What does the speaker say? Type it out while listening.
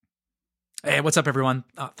Hey, what's up, everyone?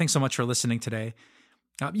 Thanks so much for listening today.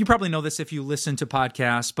 You probably know this if you listen to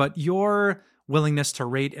podcasts, but your willingness to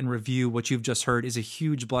rate and review what you've just heard is a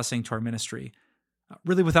huge blessing to our ministry.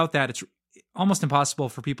 Really, without that, it's almost impossible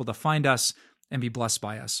for people to find us and be blessed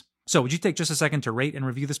by us. So would you take just a second to rate and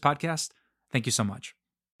review this podcast? Thank you so much.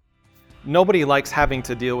 Nobody likes having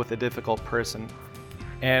to deal with a difficult person.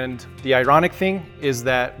 And the ironic thing is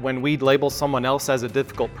that when we label someone else as a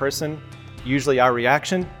difficult person, usually our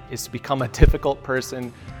reaction is to become a difficult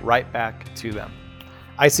person right back to them.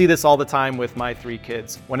 I see this all the time with my 3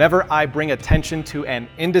 kids. Whenever I bring attention to an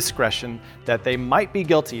indiscretion that they might be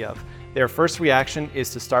guilty of, their first reaction is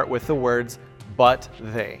to start with the words, "but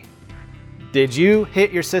they." Did you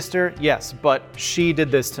hit your sister? Yes, but she did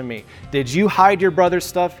this to me. Did you hide your brother's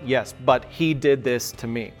stuff? Yes, but he did this to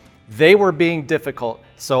me. They were being difficult,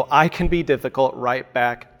 so I can be difficult right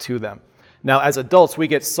back to them. Now, as adults, we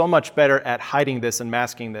get so much better at hiding this and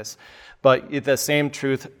masking this, but the same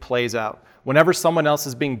truth plays out. Whenever someone else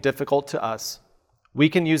is being difficult to us, we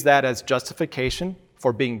can use that as justification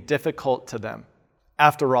for being difficult to them.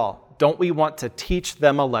 After all, don't we want to teach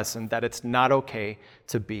them a lesson that it's not okay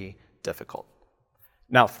to be difficult?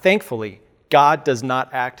 Now, thankfully, God does not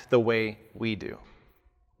act the way we do.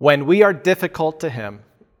 When we are difficult to Him,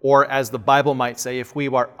 or as the Bible might say, if we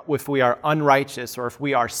are unrighteous or if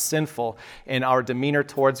we are sinful in our demeanor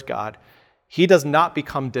towards God, He does not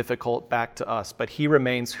become difficult back to us, but He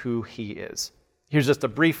remains who He is. Here's just a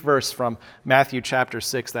brief verse from Matthew chapter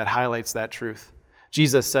 6 that highlights that truth.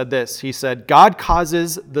 Jesus said this, He said, "God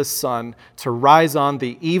causes the sun to rise on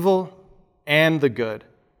the evil and the good,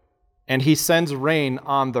 and He sends rain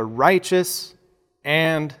on the righteous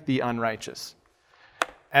and the unrighteous."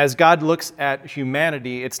 As God looks at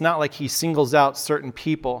humanity, it's not like He singles out certain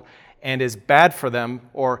people and is bad for them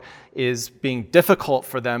or is being difficult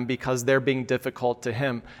for them because they're being difficult to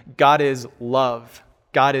Him. God is love.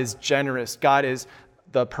 God is generous. God is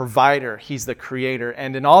the provider. He's the creator.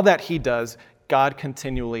 And in all that He does, God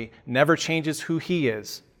continually never changes who He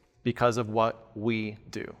is because of what we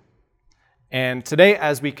do. And today,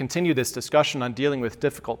 as we continue this discussion on dealing with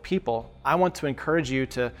difficult people, I want to encourage you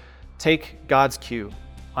to take God's cue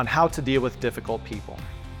on how to deal with difficult people.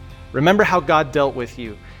 Remember how God dealt with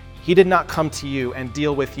you. He did not come to you and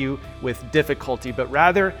deal with you with difficulty, but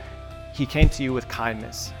rather He came to you with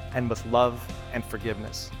kindness and with love and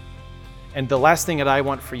forgiveness. And the last thing that I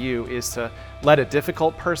want for you is to let a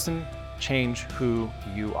difficult person change who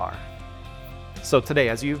you are. So today,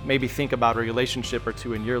 as you maybe think about a relationship or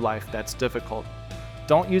two in your life that's difficult,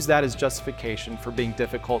 don't use that as justification for being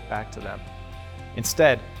difficult back to them.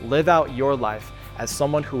 Instead, live out your life as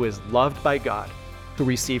someone who is loved by God, who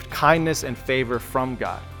received kindness and favor from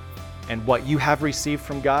God. And what you have received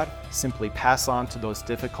from God, simply pass on to those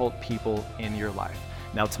difficult people in your life.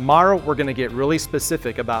 Now, tomorrow, we're going to get really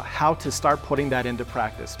specific about how to start putting that into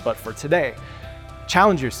practice. But for today,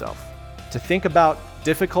 challenge yourself to think about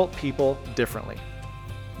difficult people differently.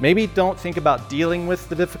 Maybe don't think about dealing with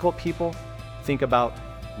the difficult people, think about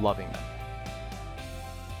loving them.